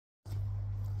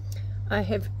I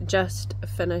have just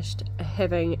finished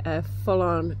having a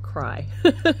full-on cry.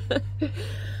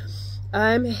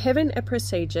 I'm having a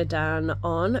procedure done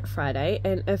on Friday,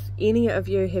 and if any of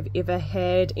you have ever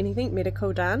had anything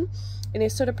medical done, any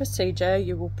sort of procedure,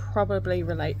 you will probably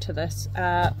relate to this.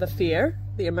 The fear,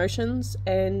 the emotions,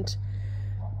 and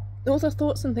all the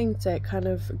thoughts and things that kind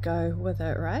of go with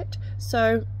it, right?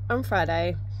 So on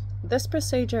Friday, this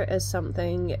procedure is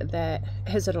something that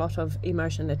has a lot of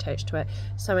emotion attached to it,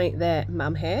 something that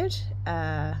Mum had,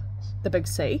 the big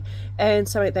C, and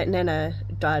something that Nana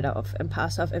died of and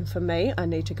passed off. And for me, I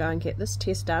need to go and get this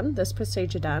test done, this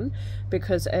procedure done,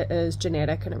 because it is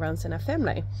genetic and it runs in our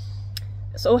family.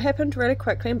 It's all happened really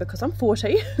quickly, and because I'm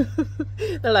 40,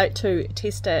 they like to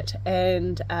test it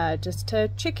and just to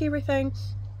check everything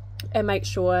and make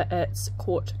sure it's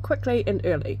caught quickly and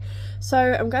early. So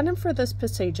I'm going in for this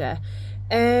procedure,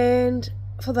 and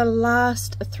for the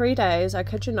last 3 days, I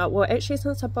kid you not, well actually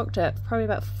since I booked it, probably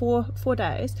about four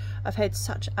days, I've had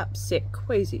such upset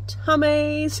queasy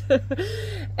tummies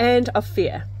and of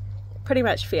fear, pretty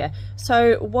much fear.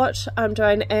 So what I'm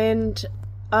doing, and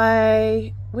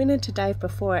I went into Dave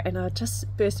before and I just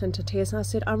burst into tears and I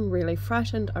said, I'm really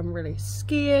frightened, I'm really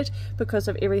scared because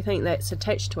of everything that's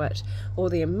attached to it, all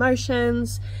the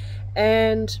emotions,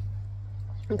 and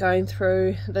going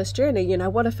through this journey, you know,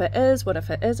 what if it is, what if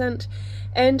it isn't?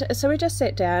 And so we just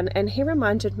sat down and he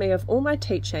reminded me of all my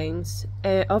teachings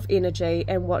of energy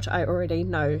and what I already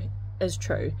know is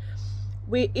true.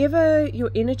 Wherever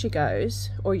your energy goes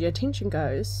or your attention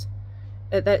goes,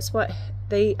 that's what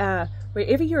they are.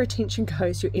 Wherever your attention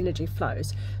goes, your energy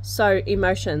flows. So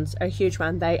emotions are a huge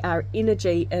one. They are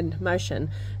energy in motion.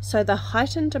 So the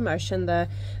heightened emotion, the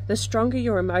stronger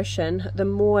your emotion, the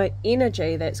more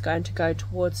energy that's going to go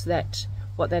towards that,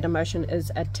 what that emotion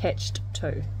is attached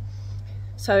to.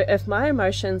 So if my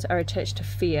emotions are attached to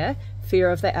fear, fear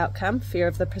of the outcome, fear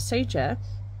of the procedure,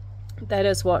 that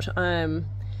is what I'm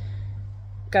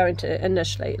going to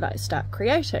initially start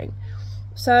creating.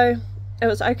 So it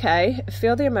was okay,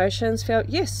 feel the emotions, felt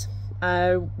yes,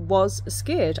 I was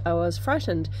scared, I was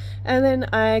frightened, and then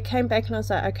I came back and I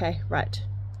was like, okay, right,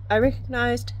 I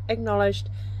recognized, acknowledged,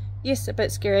 yes, a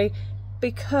bit scary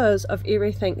because of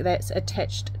everything that's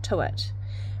attached to it.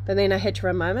 But then I had to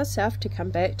remind myself to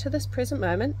come back to this present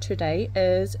moment. Today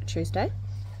is Tuesday,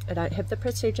 I don't have the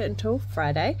procedure until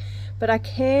Friday, but I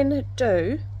can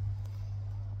do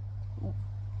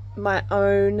my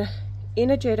own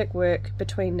energetic work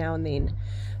between now and then.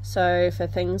 So for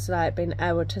things like being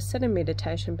able to sit in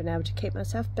meditation, being able to keep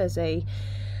myself busy,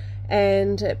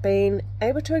 and being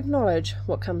able to acknowledge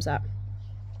what comes up,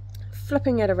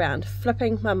 flipping it around,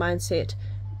 flipping my mindset,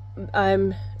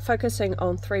 I'm focusing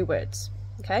on 3 words.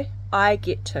 Okay, I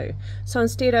get to. So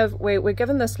instead of, we're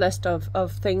given this list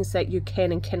of things that you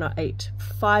can and cannot eat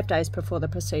 5 days before the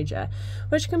procedure,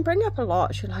 which can bring up a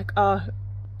lot. You're like, oh,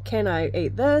 can I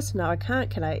eat this? No, I can't.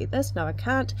 Can I eat this? No, I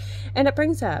can't. And it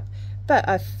brings up, but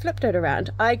I flipped it around.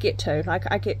 I get to, I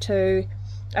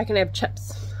can have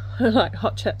chips, like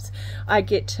hot chips.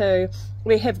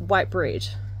 We have white bread,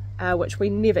 which we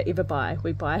never ever buy.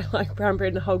 We buy like brown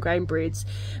bread and whole grain breads,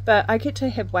 but I get to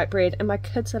have white bread and my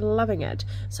kids are loving it.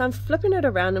 So I'm flipping it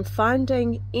around and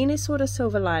finding any sort of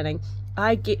silver lining.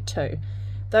 I get to.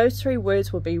 Those 3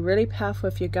 words will be really powerful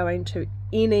if you're going to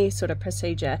any sort of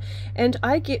procedure. And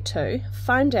I get to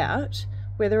find out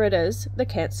whether it is the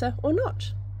cancer or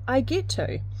not. I get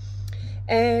to.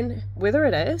 And whether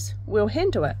it is, we'll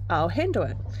handle it. I'll handle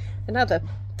it. Another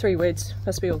 3 words,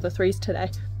 must be all the 3s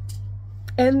today.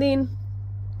 And then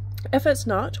if it's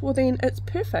not, well then it's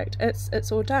perfect. It's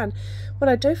all done. What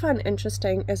I do find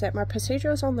interesting is that my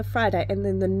procedure is on the Friday, and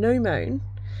then the new moon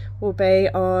will be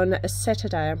on a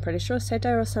Saturday, I'm pretty sure,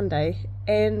 Saturday or Sunday,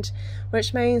 and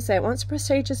which means that once the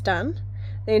procedure's done,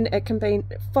 then it can be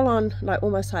full on, like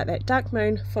almost like that dark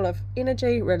moon, full of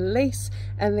energy, release,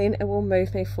 and then it will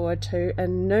move me forward to a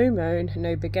new moon,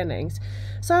 new beginnings.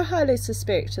 So I highly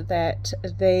suspect that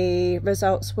the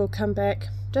results will come back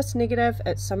just negative.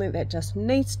 It's something that just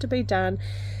needs to be done,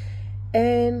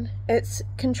 and it's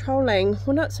controlling,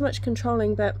 well not so much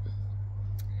controlling, but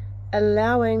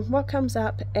allowing what comes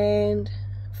up and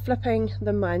flipping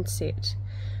the mindset.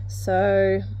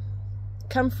 So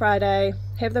come Friday,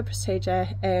 have the procedure,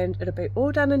 and it'll be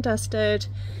all done and dusted.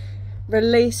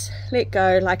 Release, let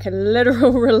go, like a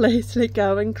literal release, let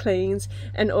go and cleanse,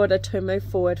 in order to move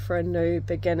forward for a new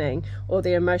beginning, or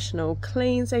the emotional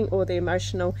cleansing, or the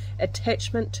emotional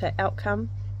attachment to outcome,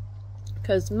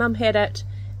 because Mum had it,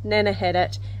 Nana had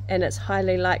it, and it's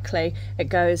highly likely it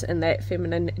goes in that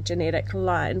feminine genetic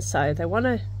line. So they want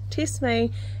to test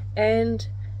me and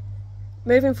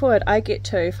moving forward, I get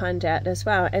to find out as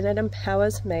well, and it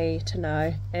empowers me to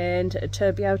know and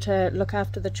to be able to look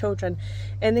after the children,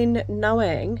 and then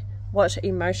knowing what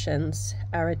emotions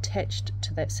are attached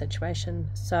to that situation.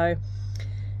 So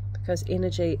because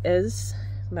energy is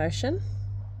motion,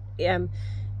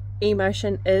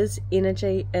 emotion is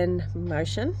energy in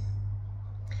motion,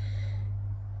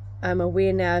 I'm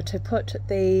aware now to put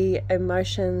the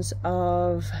emotions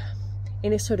of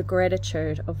any sort of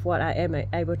gratitude of what I am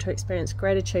able to experience.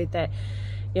 Gratitude that,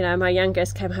 you know, my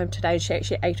youngest came home today and she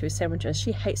actually ate her sandwiches.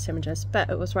 She hates sandwiches, but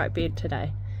it was right bed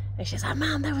today. And she's like,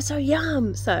 Mum, they were so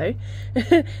yum. So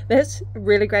that's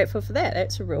really grateful for that.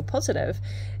 That's a real positive.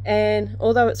 And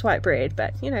although it's white bread,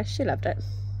 but, you know, she loved it.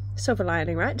 Silver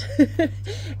lining, right?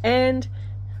 And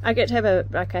I get to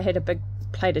have I had a big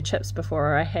plate of chips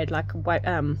before, or I had like white,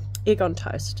 egg on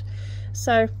toast.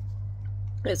 So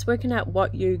it's working out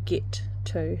what you get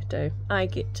to do. I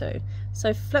get to.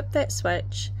 So flip that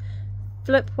switch,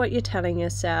 flip what you're telling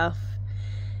yourself,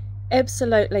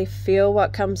 absolutely feel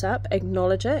what comes up,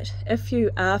 acknowledge it. If you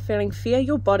are feeling fear,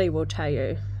 your body will tell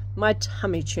you. My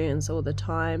tummy churns all the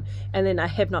time, and then I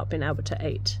have not been able to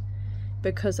eat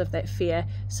because of that fear.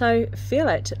 So feel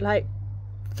it, like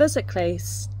physically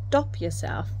stop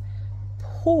yourself,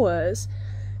 pause,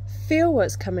 feel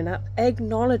what's coming up,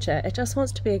 acknowledge it. It just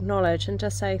wants to be acknowledged, and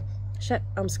just say, shit,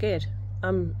 I'm scared.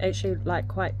 I'm actually like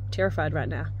quite terrified right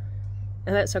now,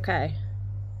 and that's okay.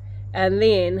 And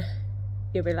then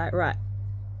you'll be like, right,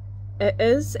 it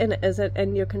is and it isn't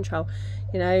in your control.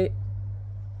 You know,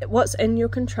 what's in your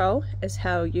control is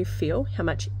how you feel, how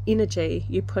much energy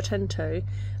you put into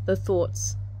the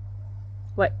thoughts,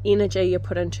 what energy you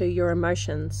put into your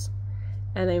emotions,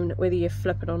 and then whether you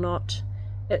flip it or not,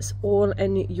 it's all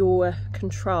in your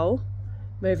control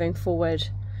moving forward.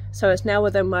 So it's now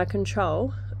within my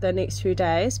control the next few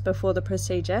days before the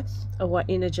procedure of what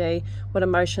energy, what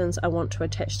emotions I want to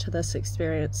attach to this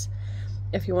experience.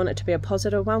 If you want it to be a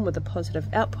positive one with a positive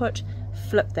output,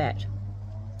 flip that.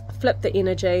 Flip the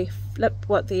energy, flip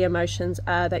what the emotions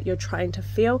are that you're trying to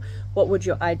feel. What would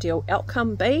your ideal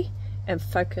outcome be? And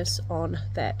focus on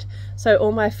that. So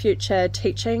all my future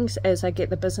teachings as I get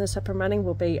the business up and running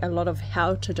will be a lot of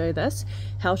how to do this,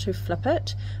 how to flip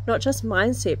it, not just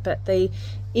mindset, but the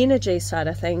energy side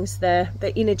of things,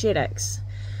 the energetics.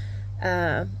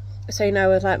 So, you know,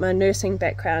 with like my nursing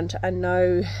background,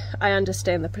 I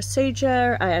understand the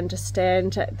procedure, I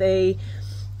understand the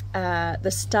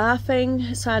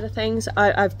staffing side of things.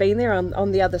 I've been there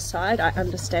on the other side. I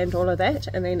understand all of that.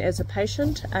 And then as a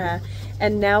patient,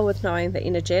 and now with knowing the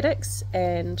energetics,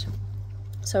 and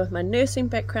so with my nursing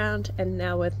background, and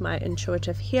now with my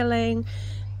intuitive healing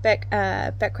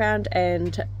background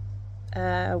and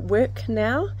work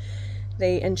now,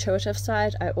 the intuitive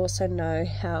side, I also know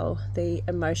how the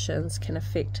emotions can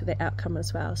affect the outcome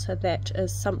as well. So that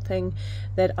is something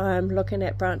that I'm looking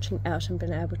at branching out and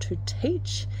being able to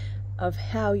teach, of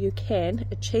how you can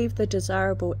achieve the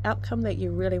desirable outcome that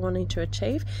you're really wanting to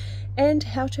achieve, and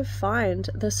how to find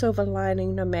the silver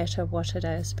lining no matter what it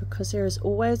is, because there is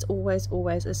always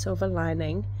a silver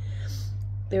lining.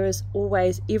 There is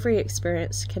always, every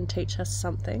experience can teach us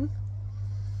something.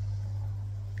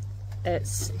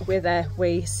 It's whether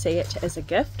we see it as a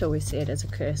gift or we see it as a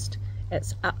curse.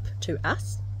 It's up to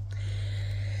us.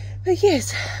 But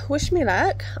yes, wish me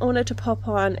luck. I wanted to pop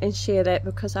on and share that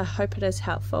because I hope it is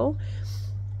helpful.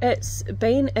 It's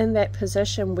been in that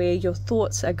position where your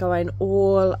thoughts are going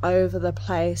all over the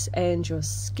place and you're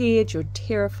scared, you're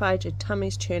terrified, your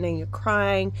tummy's churning, you're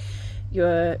crying,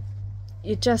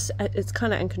 it's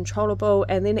kind of uncontrollable,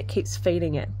 and then it keeps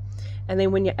feeding it. And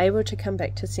then when you're able to come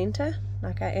back to center,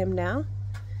 like I am now,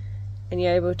 and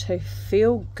you're able to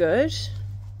feel good,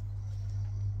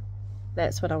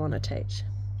 that's what I want to teach.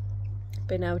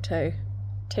 Being able to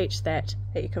teach that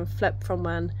you can flip from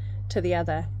one to the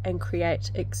other and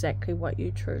create exactly what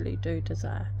you truly do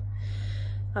desire.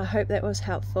 I hope that was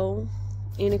helpful.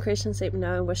 Any questions, let me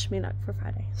know, and wish me luck for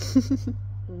Friday.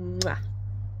 Mwah.